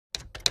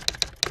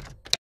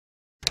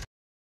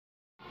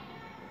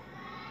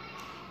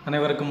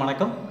அனைவருக்கும்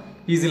வணக்கம்.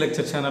 Easy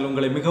lecture channel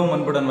உங்களை மிகவும்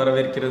அன்புடன்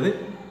வரவேற்கிறது.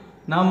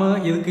 நாம்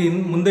இதுக்கு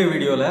முந்தைய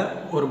வீடியோவில்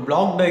ஒரு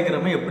பிளாக்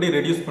டயக்ராமை எப்படி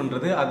ரெடியூஸ்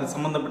பண்ணுறது, அது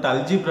சம்மந்தப்பட்ட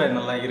அல்ஜிப்ரா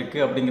என்னெல்லாம்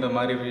இருக்குது அப்படிங்கிற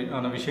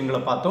மாதிரியான விஷயங்களை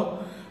பார்த்தோம்.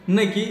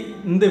 இன்றைக்கி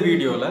இந்த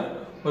வீடியோவில்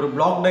ஒரு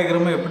பிளாக்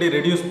டயக்ராமை எப்படி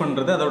ரெடியூஸ்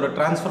பண்ணுறது, அதோட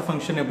ட்ரான்ஸ்ஃபர்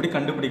ஃபங்க்ஷன் எப்படி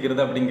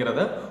கண்டுபிடிக்கிறது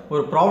அப்படிங்கிறத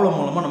ஒரு ப்ராப்ளம்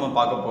மூலமாக நம்ம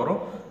பார்க்க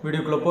போகிறோம்.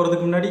 வீடியோக்குள்ளே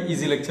போகிறதுக்கு முன்னாடி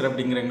ஈஸி லெக்சர்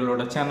அப்படிங்கிற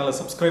எங்களோட சேனலை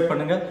சப்ஸ்கிரைப்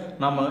பண்ணுங்கள்.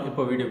 நாம்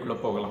இப்போ வீடியோக்குள்ளே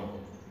போகலாம்.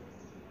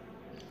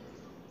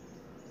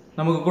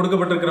 நமக்கு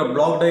கொடுக்கப்பட்டிருக்கிற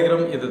பிளாக்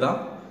டயக்ராம் இதுதான்.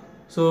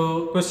 ஸோ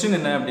கொஸ்டின்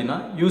என்ன அப்படின்னா,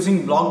 using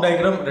block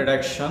diagram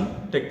reduction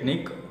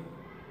technique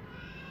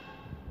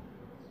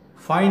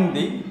find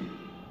the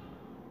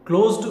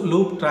closed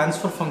loop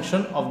transfer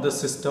function of the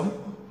system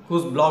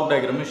whose block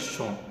diagram is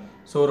shown.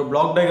 So ஒரு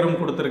பிளாக் டயக்ராம்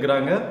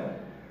கொடுத்துருக்குறாங்க,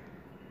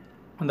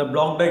 அந்த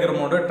பிளாக்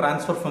டயக்ராமோட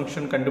ட்ரான்ஸ்ஃபர்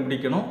ஃபங்க்ஷன்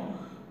கண்டுபிடிக்கணும்.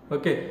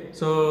 Okay,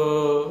 so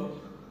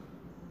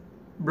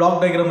block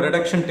diagram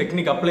reduction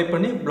technique apply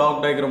பண்ணி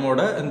black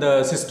டயக்ராமோட இந்த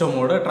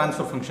சிஸ்டமோட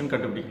transfer function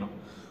கண்டுபிடிக்கணும்.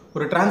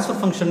 ஒரு transfer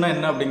ஃபங்க்ஷன்னா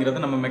என்ன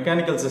அப்படிங்கிறது நம்ம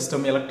mechanical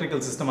system,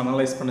 electrical system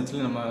analyse பண்ண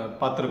சொல்லி நம்ம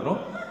பார்த்துருக்குறோம்.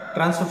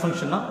 ட்ரான்ஸ்ஃபர்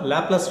ஃபங்க்ஷன்னா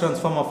Laplace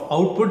transform of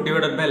output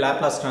divided by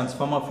Laplace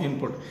transform of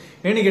input.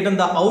 ஏன்னு கேட்டால்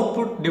இந்த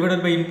அவுட்புட்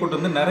டிவைடட் பை இன்புட்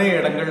வந்து நிறைய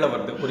இடங்களில்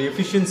வருது. ஒரு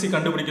எஃபிஷியன்சி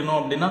கண்டுபிடிக்கணும்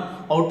அப்படின்னா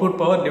output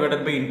power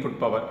divided by input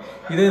power.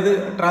 இது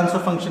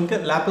ட்ரான்ஸ்ஃபர் ஃபங்க்ஷனுக்கு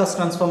Laplace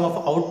transform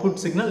of output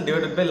signal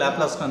divided by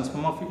Laplace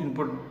transform of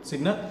input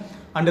signal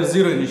under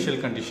zero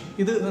initial condition.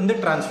 இது வந்து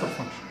ட்ரான்ஸ்ஃபர்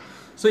ஃபங்க்ஷன்.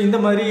 ஸோ இந்த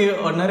மாதிரி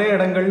நிறைய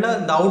இடங்களில்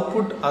இந்த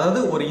அவுட்புட், அதாவது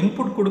ஒரு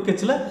இன்புட்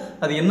கொடுக்கச்சில்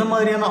அது என்ன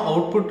மாதிரியான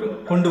அவுட்புட்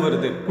கொண்டு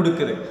வருது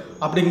கொடுக்குது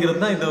அப்படிங்கிறது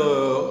தான்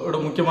இதோட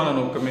முக்கியமான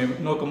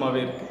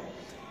நோக்கமாகவே இருக்குது.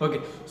 ஓகே,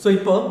 ஸோ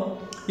இப்போ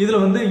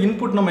இதில் வந்து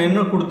இன்புட் நம்ம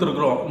என்ன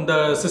கொடுத்துருக்குறோம் இந்த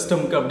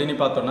சிஸ்டமுக்கு அப்படின்னு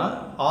பார்த்தோன்னா,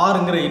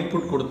 ஆருங்கிற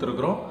இன்புட்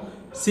கொடுத்துருக்குறோம்,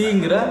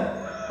 சிங்கிற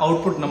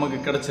அவுட்புட் நமக்கு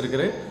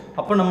கிடச்சிருக்குது.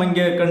 அப்போ நம்ம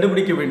இங்கே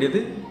கண்டுபிடிக்க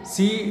வேண்டியது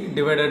C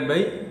divided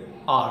by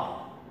R.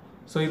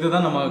 So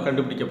இதுதான் நம்ம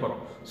கண்டுபிடிக்க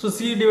போகிறோம். ஸோ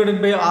சி டிவைடட்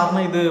பை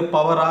ஆர்னா இது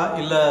பவரா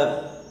இல்லை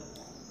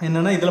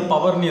என்னென்னா, இதில்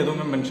பவர்னு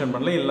எதுவுமே மென்ஷன்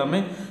பண்ணல. எல்லாமே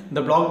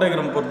இந்த பிளாக்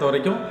டயக்ராம் பொறுத்த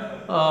வரைக்கும்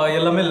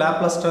எல்லாமே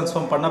லேப்லாஸ்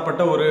ட்ரான்ஸ்ஃபார்ம்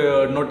பண்ணப்பட்ட ஒரு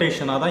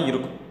நோட்டேஷனாக தான்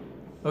இருக்கும்.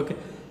 ஓகே,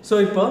 ஸோ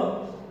இப்போ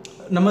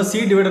நம்ம சி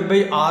டிவைடட் பை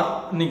ஆர்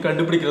நீ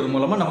கண்டுபிடிக்கிறது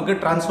மூலமாக நமக்கு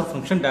ட்ரான்ஸ்ஃபர்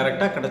ஃபங்க்ஷன்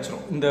டைரெக்டாக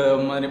கிடச்சிரும். இந்த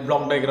மாதிரி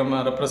பிளாக்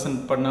டயக்ராமால்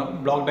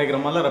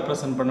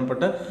ரெப்ரசன்ட்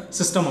பண்ணப்பட்ட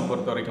சிஸ்டமை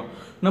பொறுத்த வரைக்கும்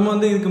நம்ம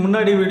வந்து இதுக்கு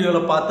முன்னாடி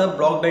வீடியோவில் பார்த்த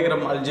பிளாக்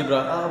டயக்ராம்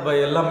அல்ஜிப்ரா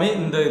எல்லாமே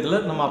இந்த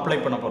இதில் நம்ம அப்ளை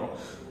பண்ண போகிறோம்.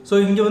 ஸோ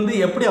இங்கே வந்து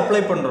எப்படி அப்ளை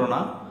பண்ணுறோன்னா,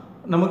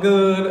 நமக்கு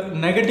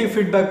நெகட்டிவ்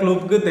ஃபீட்பேக்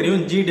லூப்புக்கு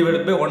தெரியும் ஜி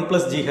டிவைடட் பை 1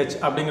 + GH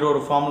அப்படிங்கிற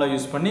ஒரு ஃபார்முலா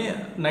யூஸ் பண்ணி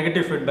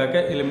நெகட்டிவ்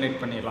ஃபீட்பேக்கை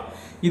எலிமினேட் பண்ணிடலாம்.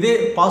 இதே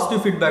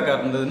பாசிட்டிவ் ஃபீட்பேக்காக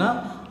இருந்ததுன்னா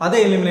அதை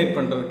எலிமினேட்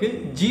பண்ணுறதுக்கு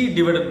G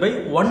divided by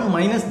 1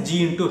 -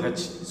 G ×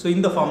 H. So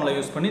இந்த ஃபார்முலா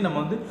யூஸ் பண்ணி நம்ம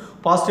வந்து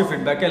பாசிட்டிவ்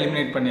ஃபீட்பேக்கை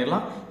எலிமினேட்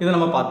பண்ணிடலாம். இதை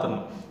நம்ம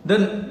பார்த்துடணும்.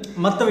 தென்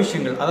மற்ற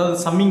விஷயங்கள், அதாவது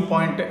சம்மிங்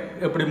பாயிண்ட்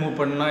எப்படி மூவ்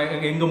பண்ணால்,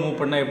 எங்கே மூவ்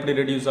பண்ணால் எப்படி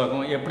ரெடியூஸ்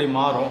ஆகும், எப்படி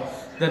மாறும்,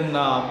 தென்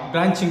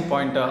பிரான்ச்சிங்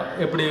பாயிண்ட்டை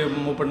எப்படி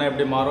மூவ் பண்ணால்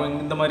எப்படி மாறும்,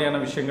 இந்த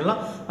மாதிரியான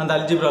விஷயங்கள்லாம் அந்த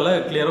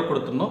அல்ஜிப்ராவில் கிளியராக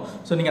கொடுத்துருந்தோம்.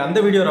 ஸோ நீங்கள் அந்த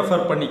வீடியோ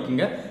ரெஃபர்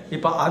பண்ணிக்கோங்க.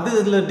 இப்போ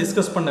இதில்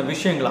டிஸ்கஸ் பண்ண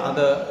விஷயங்களை,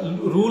 அதை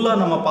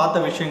ரூலாக நம்ம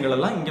பார்த்த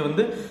விஷயங்களெல்லாம் இங்கே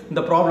வந்து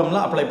இந்த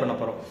ப்ராப்ளமில் அப்ளை பண்ண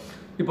போகிறோம்.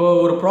 இப்போ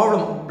ஒரு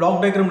ப்ராப்ளம்,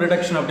 பிளாக் டயக்ராம்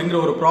ரிடக்ஷன் அப்படிங்கிற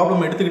ஒரு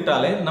ப்ராப்ளம்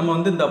எடுத்துக்கிட்டாலே நம்ம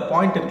வந்து இந்த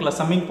பாயிண்ட் இருக்குல்ல,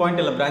 சம்மிங்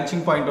பாயிண்ட் இல்லை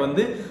பிரான்ச்சிங் பாயிண்ட்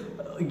வந்து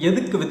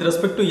எதுக்கு வித்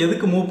ரெஸ்பெக்ட் டு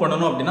எதுக்கு மூவ்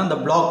பண்ணணும் அப்படின்னா, அந்த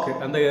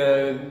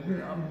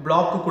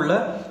பிளாக்குக்குள்ளே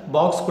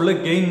பாக்ஸ்க்குள்ளே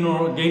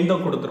கெயின்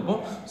தான் கொடுத்துருப்போம்.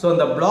 ஸோ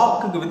அந்த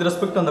பிளாக்குக்கு வித்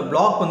ரெஸ்பெக்ட் டு அந்த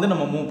பிளாக் வந்து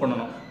நம்ம மூவ்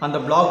பண்ணணும். அந்த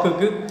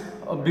பிளாக்குக்கு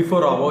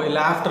பிஃபோராவோ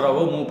இல்லை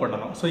ஆஃப்டராவோ மூவ்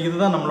பண்ணணும். ஸோ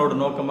இதுதான் நம்மளோட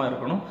நோக்கமாக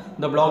இருக்கணும்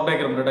இந்த பிளாக்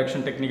டயக்ராம்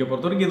ரிடக்ஷன் டெக்னிக்கை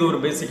பொறுத்த வரைக்கும். இது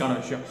ஒரு பேசிக்கான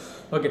விஷயம்.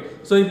 ஓகே,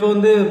 ஸோ இப்போ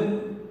வந்து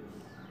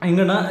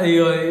எங்கன்னா,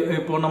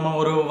 இப்போ நம்ம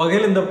ஒரு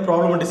வகையில் இந்த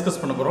ப்ராப்ளமை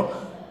டிஸ்கஸ் பண்ண போகிறோம்.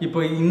 இப்போ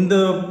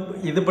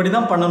இதுபடி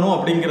தான் பண்ணணும்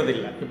அப்படிங்கிறது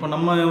இல்லை. இப்போ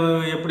நம்ம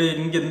எப்படி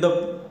இங்கே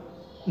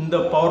இந்த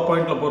பவர்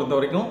பாயிண்டில் பொறுத்த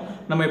வரைக்கும்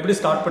நம்ம எப்படி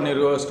ஸ்டார்ட்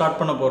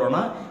பண்ண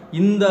போகிறோன்னா,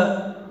 இந்த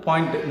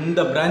பாயிண்ட்,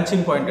 இந்த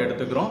பிரான்ச்சிங் பாயிண்ட்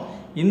எடுத்துக்கிறோம்.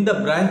 இந்த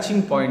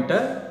பிரான்ச்சிங் பாயிண்ட்டை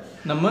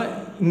நம்ம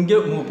இங்கே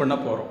மூவ் பண்ண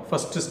போகிறோம்.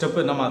 ஃபஸ்ட்டு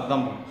ஸ்டெப்பு நம்ம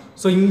அதுதான் பண்ணணும்.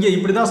 ஸோ இங்கே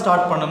இப்படி தான்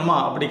ஸ்டார்ட் பண்ணணுமா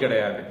அப்படி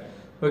கிடையாது.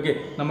 ஓகே,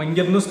 நம்ம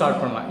இங்கேருந்தும்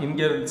ஸ்டார்ட் பண்ணலாம்.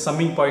 இங்கே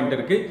சம்மிங் பாயிண்ட்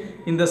இருக்குது.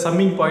 இந்த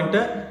சம்மிங்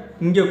பாயிண்ட்டை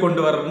இங்கே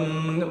கொண்டு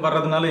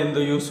வர்றதுனால எந்த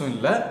யூஸும்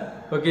இல்லை.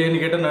 ஓகே, என்ன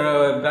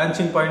கேட்டால்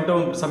பிரான்ச்சிங்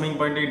பாயிண்ட்டும் சம்மிங்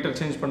பாயிண்ட்டும்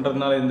இன்டர்சேஞ்ச்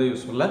பண்ணுறதுனால எந்த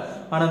யூஸும் இல்லை.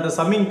 ஆனால் இந்த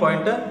சம்மிங்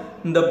பாயிண்ட்டை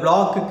இந்த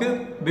பிளாக்குக்கு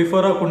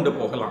பிஃபோராக கொண்டு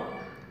போகலாம்.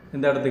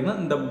 இந்த இடத்துக்குன்னா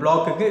இந்த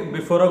பிளாக்குக்கு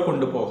பிஃபோராக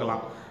கொண்டு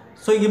போகலாம்.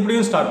 ஸோ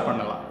இப்படியும் ஸ்டார்ட்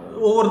பண்ணலாம்.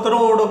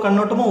 ஒவ்வொருத்தரோட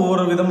கண்ணோட்டமும்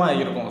ஒவ்வொரு விதமாக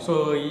இருக்கும். ஸோ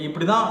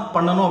இப்படி தான்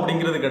பண்ணணும்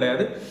அப்படிங்கிறது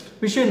கிடையாது.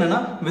 விஷயம் என்னென்னா,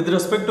 வித்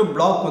ரெஸ்பெக்ட் டு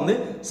பிளாக் வந்து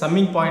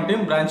சம்மிங்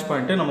பாயிண்ட்டையும் பிரான்ச்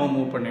பாயிண்ட்டையும் நம்ம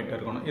மூவ் பண்ணிகிட்டு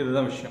இருக்கணும்.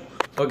 இதுதான் விஷயம்.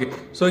 ஓகே,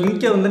 ஸோ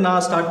இங்கே வந்து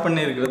நான் ஸ்டார்ட்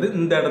பண்ணியிருக்கிறது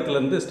இந்த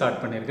இடத்துலேருந்து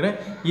ஸ்டார்ட் பண்ணியிருக்கிறேன்.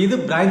 இது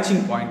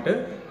பிரான்ச்சிங் பாயிண்ட்டு.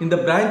 இந்த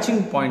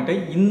பிரான்ச்சிங் பாயிண்ட்டை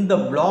இந்த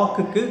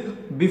பிளாக்குக்கு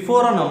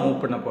பிஃபோராக நான்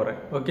மூவ் பண்ண போகிறேன்.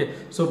 ஓகே,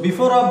 ஸோ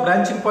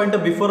பிரான்ச்சிங்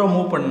பாயிண்ட்டை பிஃபோராக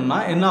மூவ் பண்ணணும்னா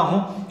என்ன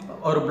ஆகும்,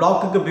 ஒரு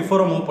பிளாக்குக்கு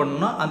பிஃபோராக மூவ்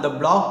பண்ணணும்னா அந்த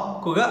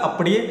பிளாக்குக்கு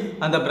அப்படியே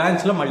அந்த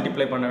பிரான்ச்சில்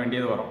மல்டிப்ளை பண்ண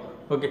வேண்டியது வரும்.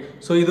 ஓகே,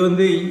 ஸோ இது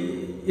வந்து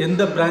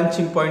எந்த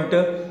பிரான்ச்சிங் பாயிண்ட்டு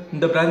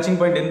இந்த பிரான்ச்சிங்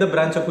பாயிண்ட் எந்த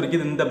பிரான்ச்சை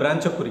குறிக்குது, இந்த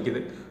பிரான்ச்சை குறிக்குது.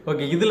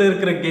 ஓகே, இதில்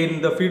இருக்கிற கெயின்,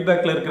 இந்த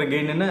ஃபீட்பேக்கில் இருக்கிற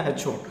கெயின் என்ன,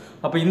 H1.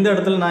 அப்போ இந்த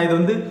இடத்துல நான் இது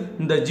வந்து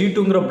இந்த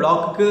G2ங்கிற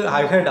பிளாக்கு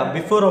அஹெட்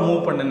பிஃபோராக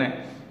மூவ் பண்ணினேன்.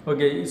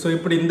 ஓகே, ஸோ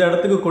இப்படி இந்த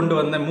இடத்துக்கு கொண்டு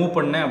வந்தேன், மூவ்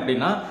பண்ணேன்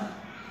அப்படின்னா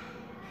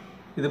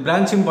இது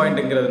பிரான்ச்சிங்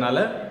பாயிண்ட்டுங்கிறதுனால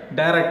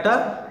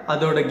டைரெக்டாக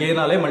அதோட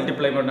கெயினாலே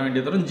மல்டிப்ளை பண்ண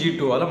வேண்டியது வரும்,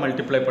 G2வால்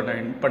மல்டிப்ளை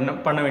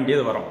பண்ண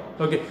வேண்டியது வரும்.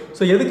 ஓகே,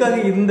 ஸோ எதுக்காக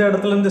இந்த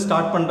இடத்துலேருந்து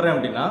ஸ்டார்ட் பண்ணுறேன்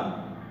அப்படின்னா,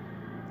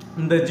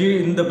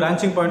 இந்த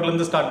பிரான்ச்சிங்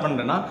பாயிண்ட்லேருந்து ஸ்டார்ட்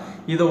பண்ணுறேன்னா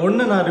இதை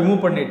ஒன்று நான்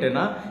ரிமூவ்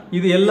பண்ணிட்டேன்னா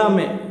இது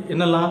எல்லாமே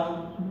என்னெல்லாம்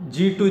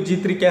G2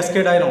 G3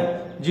 கேஸ்கேட் ஆயிரும்,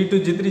 G2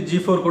 G3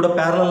 G4 கூட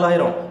பேரலல்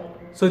ஆயிரும்.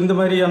 ஸோ இந்த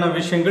மாதிரியான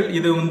விஷயங்கள்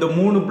இது இந்த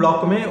 3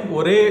 பிளாக்குமே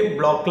ஒரே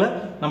பிளாக்ல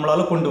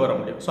நம்மளால் கொண்டு வர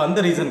முடியும். ஸோ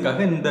அந்த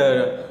ரீசனுக்காக இந்த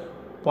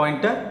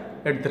பாயிண்ட்டை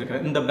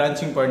எடுத்துருக்கிறேன், இந்த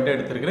பிரான்ச்சிங் பாயிண்ட்டை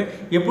எடுத்துருக்கிறேன்.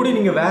 எப்படி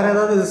நீங்கள் வேறு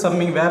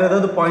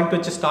ஏதாவது பாயிண்ட்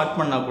வச்சு ஸ்டார்ட்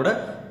பண்ணால் கூட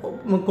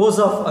கோர்ஸ்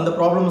ஆஃப் அந்த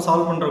ப்ராப்ளம்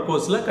சால்வ் பண்ணுற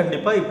கோர்ஸில்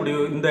கண்டிப்பாக இப்படி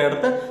இந்த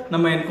இடத்த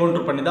நம்ம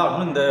என்கவுண்டர் பண்ணி தான்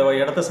ஆகணும், இந்த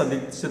இடத்த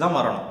சந்திச்சு தான்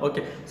வரணும்.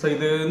 ஓகே, ஸோ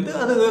இது வந்து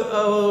அது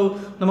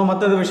நம்ம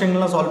மற்ற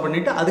விஷயங்கள்லாம் சால்வ்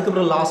பண்ணிவிட்டு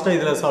அதுக்கப்புறம் லாஸ்ட்டாக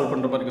இதில் சால்வ்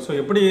பண்ணுற மாதிரி இருக்குது. ஸோ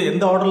எப்படி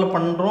எந்த ஆர்டரில்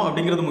பண்ணுறோம்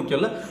அப்படிங்கிறது முக்கியம்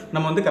இல்லை,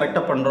 நம்ம வந்து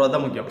கரெக்டாக பண்ணுறோம்,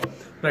 அதுதான் முக்கியம்.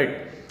 ரைட்,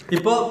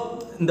 இப்போ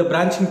இந்த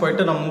பிரான்ச்சிங்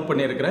பாயிண்ட்டை நான் மூவ்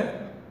பண்ணியிருக்கிறேன்.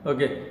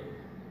 ஓகே,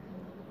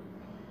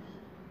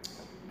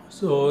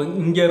 ஸோ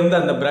இங்கேருந்து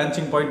அந்த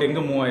பிரான்ச்சிங் பாயிண்ட்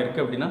எங்கே மூவ்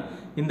ஆகிருக்கு அப்படின்னா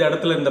இந்த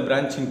இடத்துல இந்த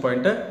பிரான்ச்சிங்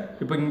பாயிண்ட்டை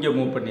இப்போ இங்கே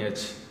மூவ்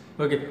பண்ணியாச்சு.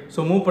 ஓகே, ஸோ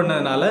மூவ்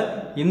பண்ணதுனால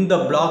இந்த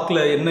பிளாக்ல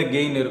என்ன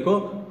கெயின் இருக்கோ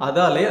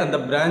அதாலே அந்த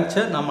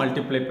பிரான்ச்சை நான்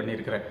மல்டிப்ளை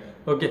பண்ணியிருக்கிறேன்.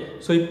 ஓகே,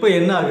 ஸோ இப்போ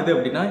என்ன ஆகுது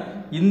அப்படின்னா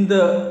இந்த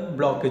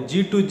பிளாக்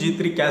G2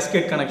 G3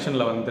 கேஸ்கேட்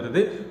கனெக்ஷனில்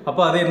வந்துடுது.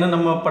 அப்போ அதை என்ன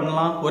நம்ம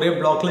பண்ணலாம், ஒரே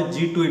பிளாக்ல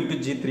G2 ×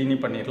 G3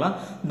 பண்ணிடலாம்.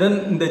 தென்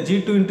இந்த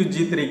G2 ×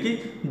 G3க்கு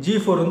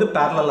G4 வந்து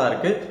பேரலாக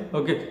இருக்குது.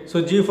 ஓகே, ஸோ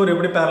G4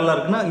 எப்படி பேரலாக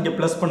இருக்குன்னா இங்கே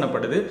ப்ளஸ்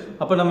பண்ணப்படுது.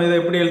 அப்போ நம்ம இதை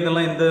எப்படி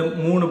எழுதலாம், இந்த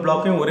 3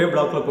 பிளாக்கையும் ஒரே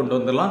பிளாக்ல கொண்டு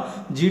வந்துடலாம்.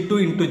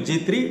 G2 ×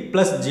 G3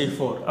 +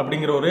 G4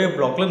 அப்படிங்கிற ஒரே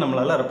பிளாக்ல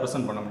நம்மளால்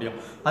ரெப்ரசென்ட் பண்ண முடியும்.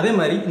 அதே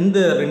மாதிரி இந்த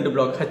 2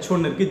 பிளாக்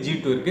H1 இருக்குது,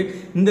 G2 இருக்குது,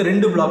 இந்த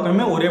 2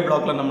 பிளாக்குமே ஒரே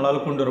பிளாக்ல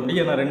நம்மளால் கொண்டு வர முடியும்.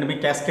 ஏன்னா ரெண்டுமே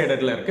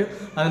கேஸ்கேடட்ல இருக்குது.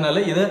 அதனால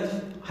இதை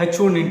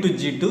H1 ×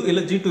 G2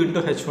 இல்லை G2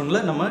 × H1ல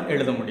நம்ம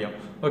எழுத முடியும்.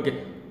 ஓகே,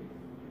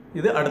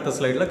 இது அடுத்த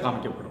ஸ்லைடில்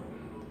காமிக்கப்படும்.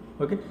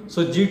 ஓகே, ஸோ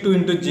G2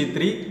 ×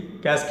 G3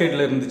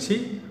 கேஸ்கேடில் இருந்துச்சு,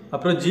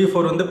 அப்புறம்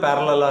G4 வந்து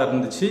பேரலாக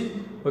இருந்துச்சு.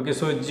 Okay,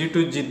 so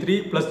G2 G3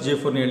 +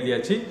 G4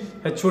 எழுதியாச்சு,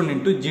 H1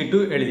 ×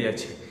 G2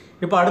 எழுதியாச்சு.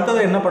 இப்போ அடுத்தது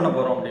என்ன பண்ண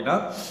போகிறோம் அப்படின்னா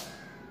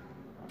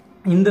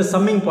இந்த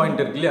சம்மிங்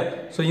பாயிண்ட் இருக்கு இல்லையா,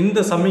 ஸோ இந்த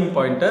சம்மிங்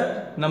பாயிண்ட்டை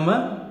நம்ம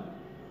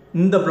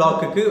இந்த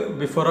பிளாக்குக்கு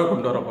பிஃபோராக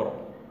கொண்டு வர போகிறோம்.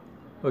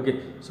 ஓகே,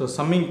 ஸோ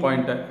சம்மிங்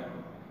பாயிண்ட்டை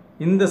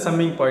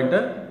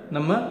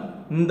நம்ம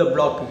இந்த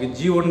பிளாக்குக்கு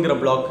G1ங்கிற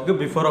பிளாக்குக்கு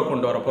பிஃபோராக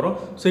கொண்டு வர போகிறோம்.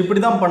 ஸோ இப்படி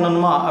தான்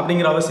பண்ணணுமா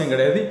அப்படிங்கிற அவசியம்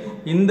கிடையாது.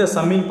 இந்த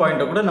சம்மிங்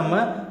பாயிண்ட்டை கூட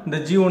நம்ம இந்த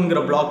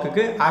G1ங்கிற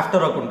பிளாக்குக்கு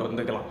ஆஃப்டராக கொண்டு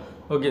வந்துக்கலாம்.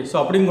 ஓகே, ஸோ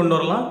அப்படியும் கொண்டு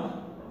வரலாம்,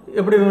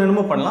 எப்படி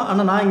வேணுமோ பண்ணலாம்.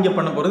 ஆனால் நான் இங்கே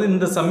பண்ண போகிறது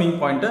இந்த சம்மிங்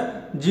பாயிண்ட்டை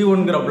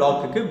G1ங்கிற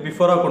பிளாக்குக்கு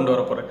பிஃபோராக கொண்டு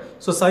வர போகிறேன்.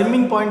 ஸோ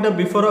சம்மிங் பாயிண்ட்டை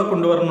பிஃபோராக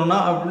கொண்டு வரணும்னா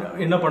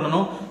என்ன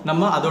பண்ணணும்,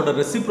 நம்ம அதோட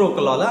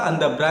ரெசிப்ரோக்கலால்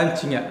அந்த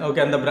பிரான்ச்சிங்கை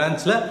அந்த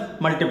பிரான்ச்சில்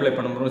மல்டிப்ளை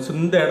பண்ண போகிறோம். ஸோ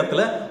இந்த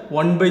இடத்துல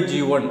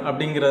 1/G1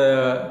 அப்படிங்கிற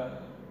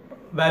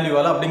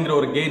வேல்யூவால் அப்படிங்கிற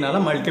ஒரு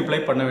கெயினால் மல்டிப்ளை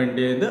பண்ண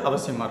வேண்டியது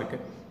அவசியமாக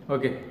இருக்குது.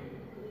 ஓகே,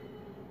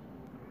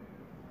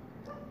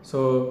 ஸோ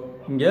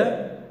இங்கே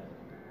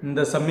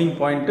இந்த சம்மிங்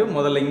பாயிண்ட்டு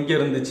முதல்ல இங்கே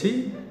இருந்துச்சு,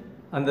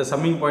 அந்த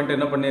சம்மிங் பாயிண்ட்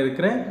என்ன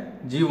பண்ணியிருக்கிறேன்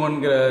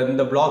G1ங்கிற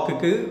இந்த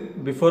பிளாக்குக்கு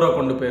பிஃபோராக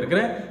கொண்டு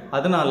போயிருக்கிறேன்.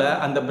 அதனால்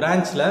அந்த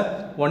பிரான்ச்சில்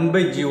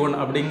 1/G1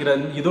 அப்படிங்கிற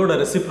இதோட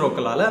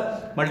ரெசிப்ரோக்கலால்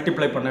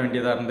மல்டிப்ளை பண்ண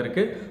வேண்டியதாக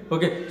இருந்திருக்கு.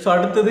 ஓகே, ஸோ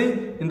அடுத்தது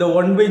இந்த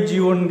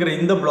 1/G1ங்கிற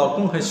இந்த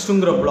பிளாக்கும்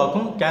H2ங்கிற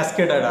பிளாக்கும்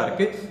கேஸ்கேடடாக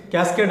இருக்குது.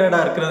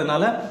 கேஸ்கேடடாக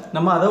இருக்கிறதுனால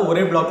நம்ம அதை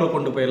ஒரே பிளாக்கில்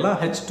கொண்டு போயிடலாம்.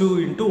 H2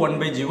 ×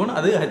 1/G1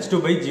 அது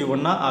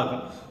H2/G1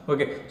 ஆகும்.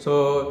 ஓகே, ஸோ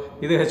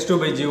இது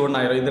H2/G1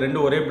 ஆயிரும். இது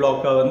ரெண்டும் ஒரே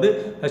பிளாக்காக வந்து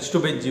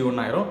H2/G1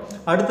 ஆயிரும்.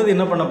 அடுத்தது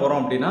என்ன பண்ண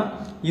போகிறோம் அப்படின்னா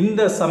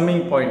இந்த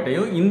சம்மிங்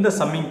பாயிண்ட்டையும் இந்த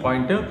சம்மிங்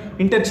பாயிண்ட்டையும்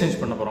இன்டர்சேஞ்ச்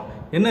பண்ண போகிறோம்.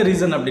 என்ன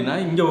ரீசன் அப்படின்னா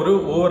இங்கே ஒரு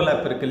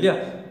ஓவர்லேப் இருக்குது இல்லையா,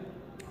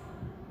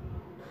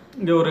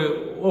 இங்கே ஒரு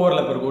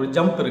ஓவர்லேப் இருக்குது, ஒரு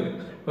ஜம்ப் இருக்குது.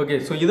 ஓகே,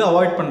 ஸோ இதை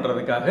அவாய்ட்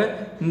பண்ணுறதுக்காக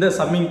இந்த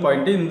சம்மிங்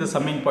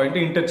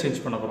பாயிண்ட்டு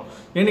இன்டர்சேஞ்ச் பண்ண போகிறோம்.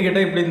 ஏன்னு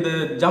கேட்டால் இப்படி இந்த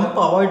ஜம்ப்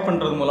அவாய்ட்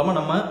பண்ணுறது மூலமாக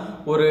நம்ம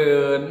ஒரு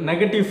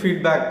நெகட்டிவ்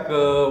ஃபீட்பேக்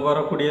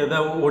வரக்கூடியதை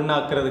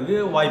ஒன்றாக்குறதுக்கு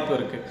வாய்ப்பு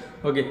இருக்குது.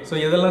 ஓகே, ஸோ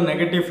எதெல்லாம்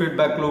நெகட்டிவ்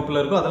ஃபீட்பேக்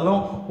லூப்பில் இருக்கோ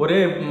அதெல்லாம்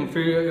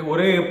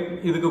ஒரே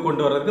இதுக்கு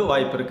கொண்டு வர்றதுக்கு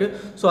வாய்ப்பு இருக்குது.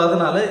 ஸோ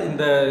அதனால்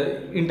இந்த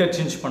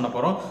இன்டர்சேஞ்ச் பண்ண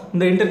போகிறோம்.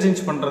 இந்த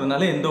இன்டர்சேஞ்ச்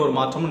பண்ணுறதுனால எந்த ஒரு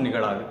மாற்றமும்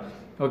நிகழாது.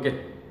 ஓகே,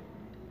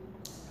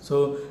 ஸோ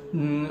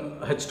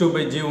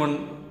H2/G1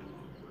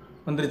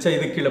 வந்துருச்சா,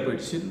 இது கீழே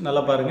போயிடுச்சு.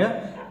 நல்லா பாருங்கள்,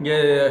 இங்கே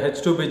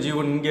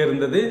H2/G1 இங்கே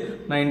இருந்தது,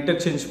 நான்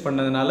இன்டர்சேஞ்ச்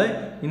பண்ணதுனால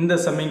இந்த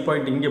சம்மிங்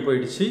பாயிண்ட் இங்கே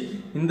போயிடுச்சு,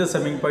 இந்த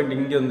சம்மிங் பாயிண்ட்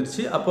இங்கே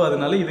வந்துருச்சு. அப்போ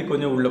அதனால இது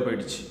கொஞ்சம் உள்ளே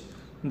போயிடுச்சு,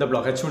 இந்த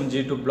பிளாக்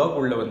H1G2 பிளாக்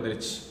உள்ளே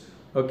வந்துருச்சு.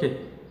 ஓகே,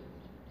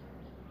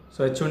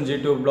 ஸோ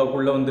H1G2 பிளாக்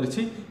உள்ளே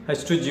வந்துருச்சு,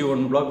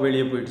 H2G1 பிளாக்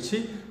வெளியே போயிடுச்சு.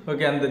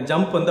 ஓகே, அந்த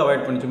ஜம்ப் வந்து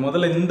அவாய்ட் பண்ணிச்சு.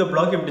 முதல்ல இந்த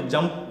பிளாக் இப்படி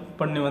ஜம்ப்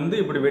பண்ணி வந்து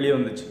இப்படி வெளியே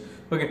வந்துச்சு.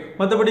 ஓகே,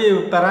 மற்றபடி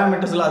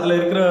பேராமீட்டர்ஸில் அதில்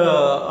இருக்கிற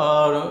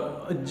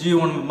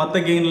G1 மற்ற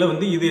கெயினில்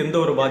வந்து இது எந்த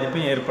ஒரு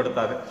பாதிப்பையும்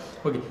ஏற்படுத்தாது.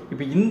 ஓகே,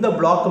 இப்போ இந்த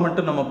பிளாக்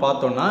மட்டும் நம்ம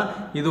பார்த்தோம்னா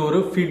இது ஒரு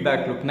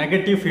feedback loop,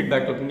 negative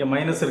feedback loop. இங்கே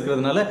மைனஸ்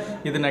இருக்கிறதுனால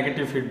இது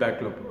negative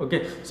feedback loop. Okay,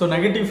 so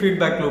negative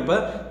feedback லூப்பை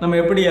நம்ம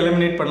எப்படி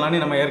எலிமினேட்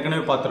பண்ணலான்னு நம்ம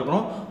ஏற்கனவே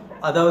பார்த்துருக்குறோம்.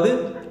 அதாவது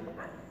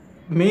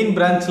மெயின்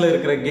பிரான்ச்சில்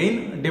இருக்கிற gain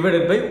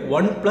divided by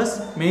 1 plus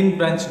main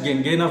branch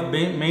gain of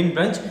main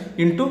branch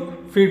into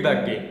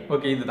feedback gain.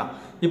 Okay, இதுதான்.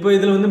 இப்போ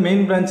இதில் வந்து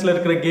மெயின் பிரான்ச்சில்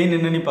இருக்கிற கெயின்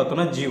என்னென்னு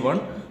பார்த்தோம்னா G1.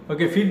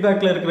 ஓகே,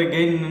 ஃபீட்பேக்கில் இருக்கிற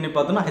கெயின் என்னென்னு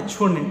பார்த்தோம்னா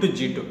H1 into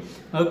G2.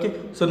 Okay,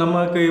 so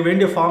நமக்கு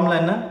வேண்டிய ஃபார்முலா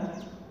என்ன?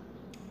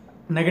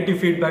 நெகட்டிவ்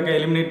ஃபீட்பேக்கை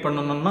எலிமினேட்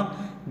பண்ணணும்னா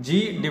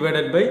G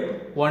divided by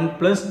 1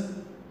 plus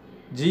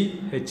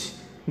GH.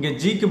 இங்கே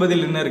Gக்கு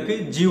பதில் என்ன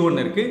இருக்குது? G1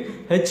 இருக்குது.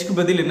 Hக்கு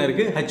பதில் என்ன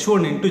இருக்குது?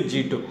 H1 into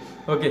G2.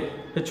 Okay,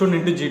 H1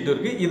 into G2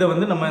 இருக்குது. இதை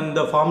வந்து நம்ம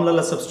இந்த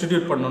ஃபார்முலாவில்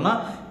சப்ஸ்டிடியூட் பண்ணோம்னா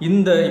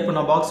இந்த இப்போ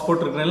நான் பாக்ஸ்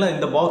போட்டிருக்கிறேன்ல,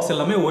 இந்த பாக்ஸ்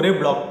எல்லாமே ஒரே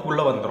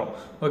பிளாக்குள்ளே வந்துடும்.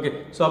 ஓகே,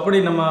 ஸோ அப்படி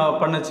நம்ம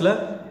பண்ணச்சில்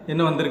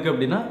என்ன வந்திருக்கு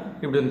அப்படின்னா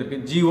இப்படி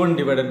வந்திருக்கு G1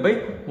 divided by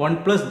 1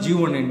 plus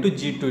G1 into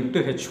G2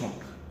 into H1.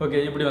 Okay,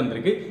 இப்படி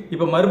வந்திருக்கு.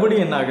 இப்போ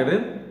மறுபடியும் என்ன ஆகுது?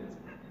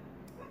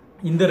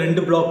 இந்த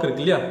ரெண்டு பிளாக்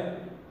இருக்கு இல்லையா,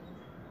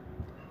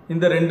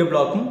 இந்த ரெண்டு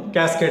பிளாக்கும்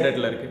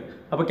கேஸ்கேடடில் இருக்குது.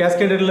 அப்போ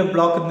கேஸ்கேடடில்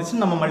பிளாக்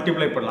இருந்துச்சுன்னு நம்ம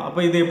மல்டிப்ளை பண்ணலாம்.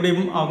 அப்போ இது எப்படி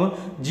ஆகும்?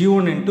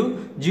 G1 into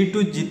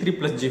G2 G3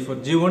 plus G4,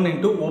 G1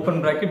 into open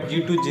bracket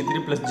G2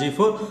 G3 plus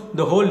G4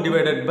 the whole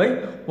divided by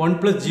 1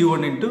 plus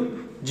G1 into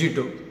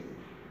G2.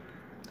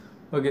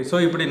 Okay,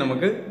 so இப்படி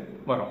நமக்கு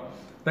வரும்.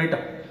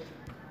 ரைட்டா?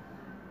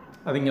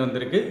 அது இங்கே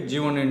வந்திருக்கு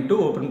G1 into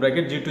open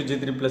bracket G2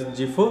 G3 plus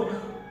G4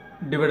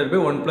 divided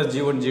by 1 plus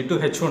G1 G2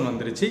 H1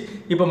 வந்துருச்சு.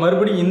 இப்போ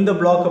மறுபடியும் இந்த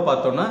பிளாக்கை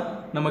பார்த்தோன்னா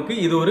நமக்கு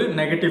இது ஒரு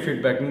நெகட்டிவ்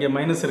ஃபீட்பேக், இங்கே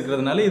மைனஸ்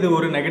இருக்கிறதுனால இது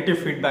ஒரு நெகட்டிவ்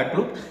ஃபீட்பேக்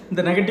லூப்.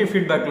 இந்த நெகட்டிவ்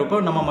ஃபீட்பேக் லூப்பை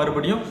நம்ம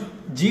மறுபடியும்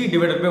G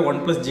divided by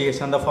 1 plus GH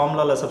அந்த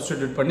ஃபார்முலாவில்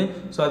சப்ஸ்டிடியூட் பண்ணி,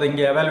 ஸோ அதை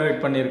இங்கே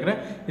எவாலுவேட் பண்ணியிருக்கிறேன்.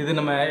 இது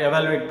நம்ம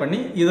எவாலுவேட் பண்ணி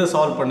இதை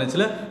சால்வ்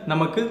பண்ணிச்சில்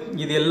நமக்கு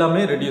இது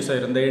எல்லாமே ரெடியூஸ்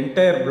ஆயிரும். இந்த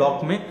என்டையர்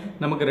பிளாக்குமே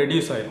நமக்கு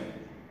ரெடியூஸ் ஆயிரும்.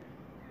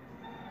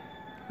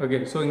 ஓகே,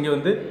 ஸோ இங்கே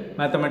வந்து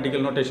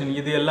மேத்தமெட்டிக்கல் நோட்டேஷன்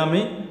இது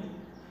எல்லாமே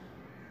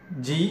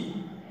G,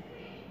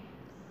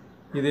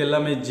 இது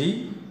எல்லாமே G,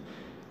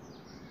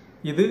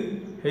 இது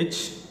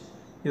H.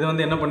 இதை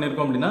வந்து என்ன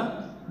பண்ணியிருக்கோம் அப்படின்னா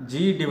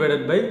G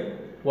divided by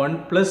 1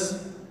 plus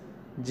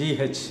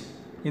GH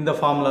இந்த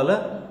ஃபார்முலாவில்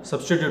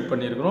சப்ஸ்டிடியூட்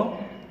பண்ணியிருக்கிறோம்.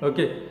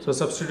 ஓகே, ஸோ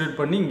சப்ஸ்டிடியூட்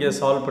பண்ணி இங்கே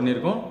சால்வ்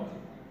பண்ணியிருக்கோம்.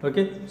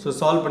 ஓகே, ஸோ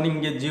சால்வ் பண்ணி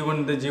இங்கே G1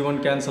 இந்த G1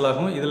 கேன்சல்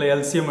ஆகும். இதில்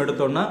LCM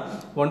எடுத்தோன்னா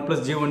 1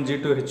 plus G1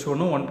 G2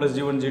 H1 1 plus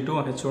G1 G2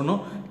 H1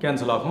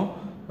 cancel ஆகும்.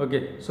 Okay,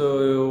 so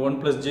 1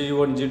 plus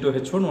G1 G2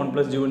 H1 1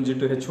 plus G1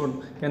 G2 H1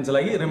 cancel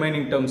ஆகி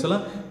ரிமைனிங் டேர்ம்ஸ்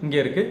எல்லாம் இங்கே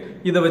இருக்குது.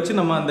 இதை வச்சு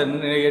நம்ம அந்த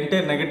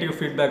என்டையர் நெகட்டிவ்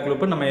ஃபீட்பேக்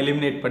லூப்பை நம்ம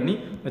எலிமினேட் பண்ணி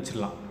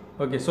வச்சிடலாம்.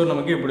 ஓகே, ஸோ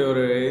நமக்கு இப்படி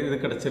ஒரு இது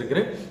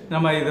கிடச்சிருக்கு.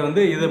 நம்ம இது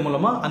வந்து இது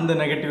மூலமாக அந்த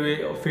நெகட்டிவ்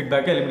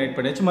ஃபீட்பேக்கை எலிமினேட்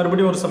பண்ணியாச்சு.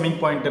 மறுபடியும் ஒரு சம்மிங்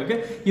பாயிண்ட்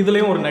இருக்குது,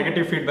 இதுலேயும் ஒரு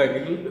நெகட்டிவ் ஃபீட்பேக்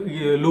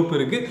லூப்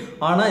இருக்குது.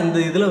 ஆனால் இந்த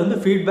இதில் வந்து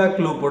ஃபீட்பேக்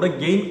லூப்போட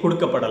கெயின்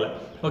கொடுக்கப்படலை.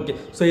 ஓகே,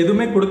 ஸோ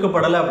எதுவுமே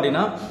கொடுக்கப்படலை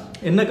அப்படின்னா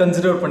என்ன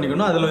கன்சிடர்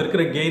பண்ணிக்கணும்? அதில்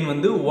இருக்கிற கெயின்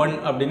வந்து 1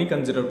 அப்படின்னு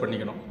கன்சிடர்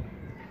பண்ணிக்கணும்.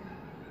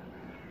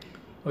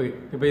 ஓகே,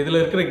 இப்போ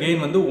இதில் இருக்கிற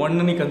கெயின் வந்து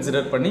 1ன்னு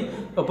கன்சிடர் பண்ணி,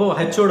 அப்போது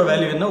ஹெச்சோட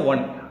வேல்யூ என்ன?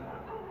 1.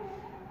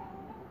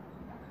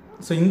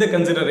 ஸோ இந்த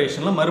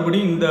கன்சிடரேஷனில்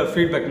மறுபடியும் இந்த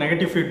ஃபீட்பேக்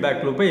நெகட்டிவ்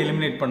ஃபீட்பேக் லூப்பை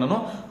எலிமினேட்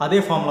பண்ணணும். அதே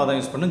ஃபார்முலா தான்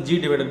யூஸ் பண்ணணும், G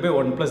divided by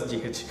 1 plus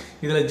GH.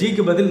 இதில்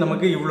Gக்கு பதில்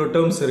நமக்கு இவ்வளோ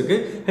டேர்ம்ஸ்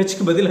இருக்குது,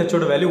 Hக்கு பதில்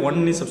ஹெச்சோட வேல்யூ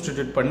 1ன்னு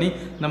சப்ஸ்டிடியூட் பண்ணி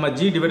நம்ம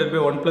G divided by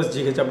 1 plus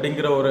GH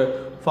அப்படிங்கிற ஒரு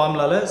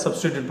ஃபார்முலாவில்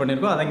சப்ஸ்டிடியூட்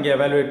பண்ணியிருக்கோம். அதை இங்கே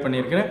எவாலுவேட்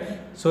பண்ணியிருக்கிறேன்.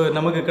 ஸோ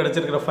நமக்கு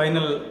கிடச்சிருக்கிற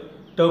ஃபைனல்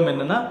டேர்ம்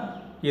என்னென்னா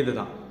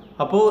இதுதான்.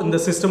 அப்போது இந்த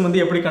சிஸ்டம்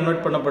வந்து எப்படி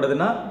கன்வெர்ட்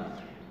பண்ணப்படுதுன்னா,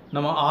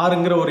 நம்ம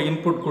Rங்கிற ஒரு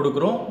இன்புட்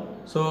கொடுக்குறோம்.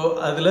 ஸோ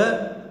அதில்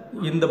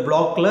இந்த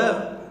பிளாக்கில்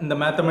இந்த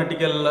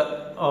மேத்தமெட்டிக்கல்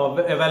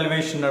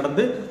எவாலுவேஷன்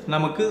நடந்து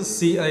நமக்கு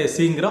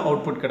சிங்கிற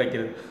அவுட்புட்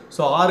கிடைக்கிது.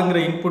 ஸோ ஆறுங்கிற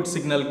இன்புட்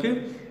சிக்னலுக்கு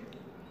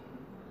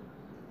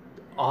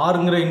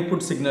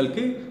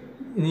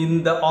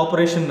இந்த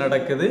ஆப்ரேஷன்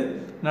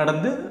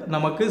நடந்து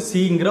நமக்கு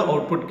சிங்கிற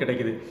அவுட்புட்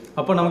கிடைக்குது.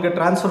 அப்போ நமக்கு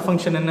ட்ரான்ஸ்ஃபர்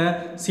ஃபங்க்ஷன் என்ன?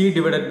 C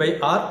டிவைடட் பை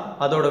R,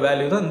 அதோட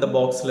வேல்யூ தான் இந்த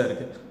பாக்ஸில்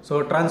இருக்குது.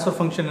 ஸோ ட்ரான்ஸ்ஃபர்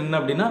ஃபங்க்ஷன் என்ன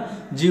அப்படின்னா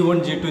G1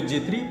 G2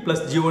 G3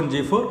 plus G1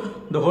 G4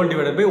 the whole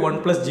divided by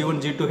 1 plus G1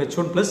 G2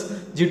 H1 plus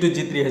G2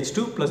 G3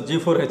 H2 plus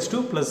G4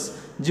 H2 plus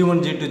G1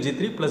 G2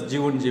 G3 plus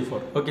G1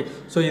 G4. Okay,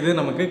 so இது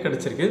நமக்கு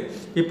கிடச்சிருக்கு.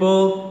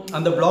 இப்போது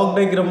அந்த black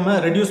டயக்ராமை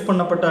reduce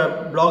பண்ணப்பட்ட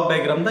block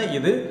diagram தான்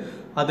இது.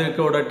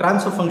 அதுக்கோட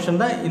transfer function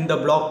தான் இந்த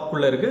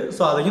பிளாக்குள்ளே இருக்குது.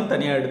 ஸோ அதையும்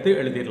தனியாக எடுத்து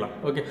எழுதிடலாம்.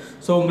 ஓகே,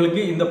 ஸோ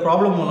உங்களுக்கு இந்த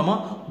ப்ராப்ளம்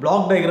மூலமாக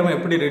பிளாக் டயக்ராமை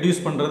எப்படி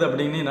ரெடியூஸ் பண்ணுறது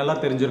அப்படின்னு நல்லா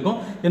தெரிஞ்சிருக்கும்.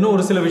 இன்னும்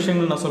ஒரு சில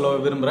விஷயங்கள் நான் சொல்ல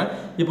விரும்புகிறேன்.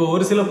 இப்போ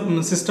ஒரு சில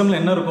சிஸ்டமில்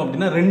என்ன இருக்கும்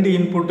அப்படின்னா 2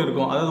 இன்புட்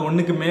இருக்கும், அதாவது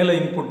 1க்கு மேலே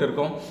இன்புட்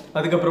இருக்கும்,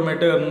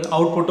 அதுக்கப்புறமேட்டு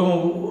அவுட்புட்டும்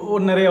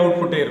நிறைய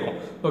அவுட்புட்டே இருக்கும்.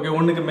 ஓகே,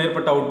 1க்கு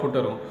மேற்பட்ட அவுட்புட்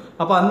இருக்கும்.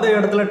 அப்போ அந்த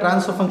இடத்துல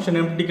ட்ரான்ஸ்ஃபர் ஃபங்க்ஷன்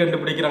எப்படி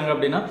கண்டுபிடிக்கிறாங்க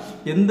அப்படின்னா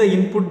எந்த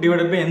இன்புட்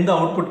டிவைடட் பை எந்த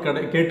அவுட்புட்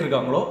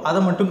கேட்டிருக்காங்களோ அதை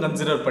மட்டும்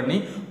கன்சிடர் பண்ணி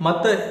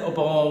மற்ற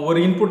இப்போ ஒரு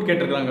இன்புட்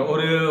கேட்டிருக்காங்க,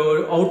 ஒரு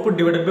அவுட்புட்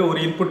டிவைடட் பை ஒரு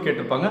இன்புட்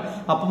கேட்டிருப்பாங்க.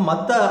 அப்போ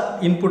மற்ற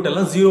இன்புட்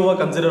எல்லாம் ஜீரோவாக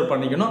கன்சிடர்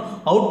பண்ணிக்கணும்.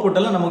 அவுட்புட்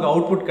எல்லாம் நமக்கு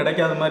அவுட்புட்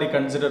கிடைக்காத மாதிரி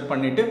கன்சிடர்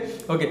பண்ணிட்டு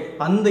ஓகே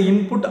அந்த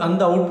இன்புட்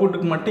அந்த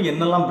அவுட்புட்டுக்கு மட்டும்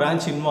என்னெல்லாம்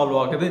பிரான்ச் இன்வால்வ்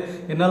ஆகுது,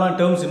 என்னெல்லாம்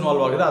டேர்ம்ஸ்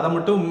இன்வால்வ் ஆகுது அதை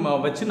மட்டும்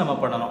வச்சு நம்ம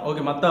பண்ணணும்.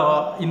 ஓகே மற்ற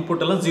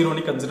இன்புட் எல்லாம்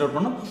ஜீரோன்னு கன்சிடர்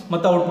பண்ணணும்,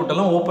 மற்ற அவுட்புட்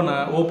எல்லாம்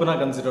ஓப்பனாக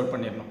கன்சிடர்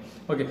பண்ணிடணும்.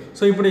 ஓகே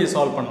ஸோ இப்படி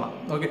சால்வ் பண்ணலாம்.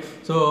 ஓகே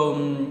ஸோ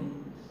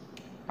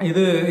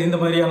இது இந்த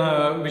மாதிரியான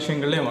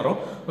விஷயங்கள்லேயும் வரும்.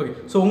 ஓகே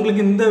ஸோ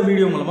உங்களுக்கு இந்த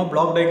வீடியோ மூலமாக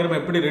பிளாக் டயக்ராம்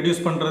எப்படி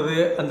ரெடியூஸ் பண்ணுறது,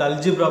 அந்த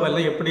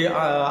அல்ஜிப்ராவெல்லாம் எப்படி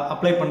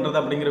அப்ளை பண்ணுறது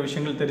அப்படிங்கிற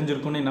விஷயங்கள்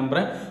தெரிஞ்சிருக்கும்னு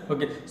நம்புகிறேன்.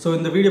 ஓகே ஸோ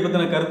இந்த வீடியோ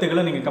பற்றின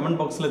கருத்துக்களை நீங்கள் கமெண்ட்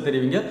பாக்ஸில்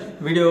தெரிவிங்க.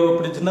 வீடியோ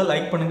பிடிச்சிருந்தால்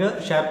லைக் பண்ணுங்கள்,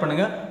 ஷேர்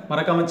பண்ணுங்கள்,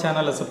 மறக்காமல்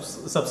சேனலை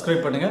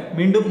சப்ஸ்கிரைப் பண்ணுங்கள்.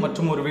 மீண்டும்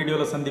மற்றும் ஒரு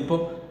வீடியோவில்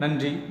சந்திப்போம்.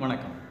 நன்றி,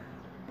 வணக்கம்.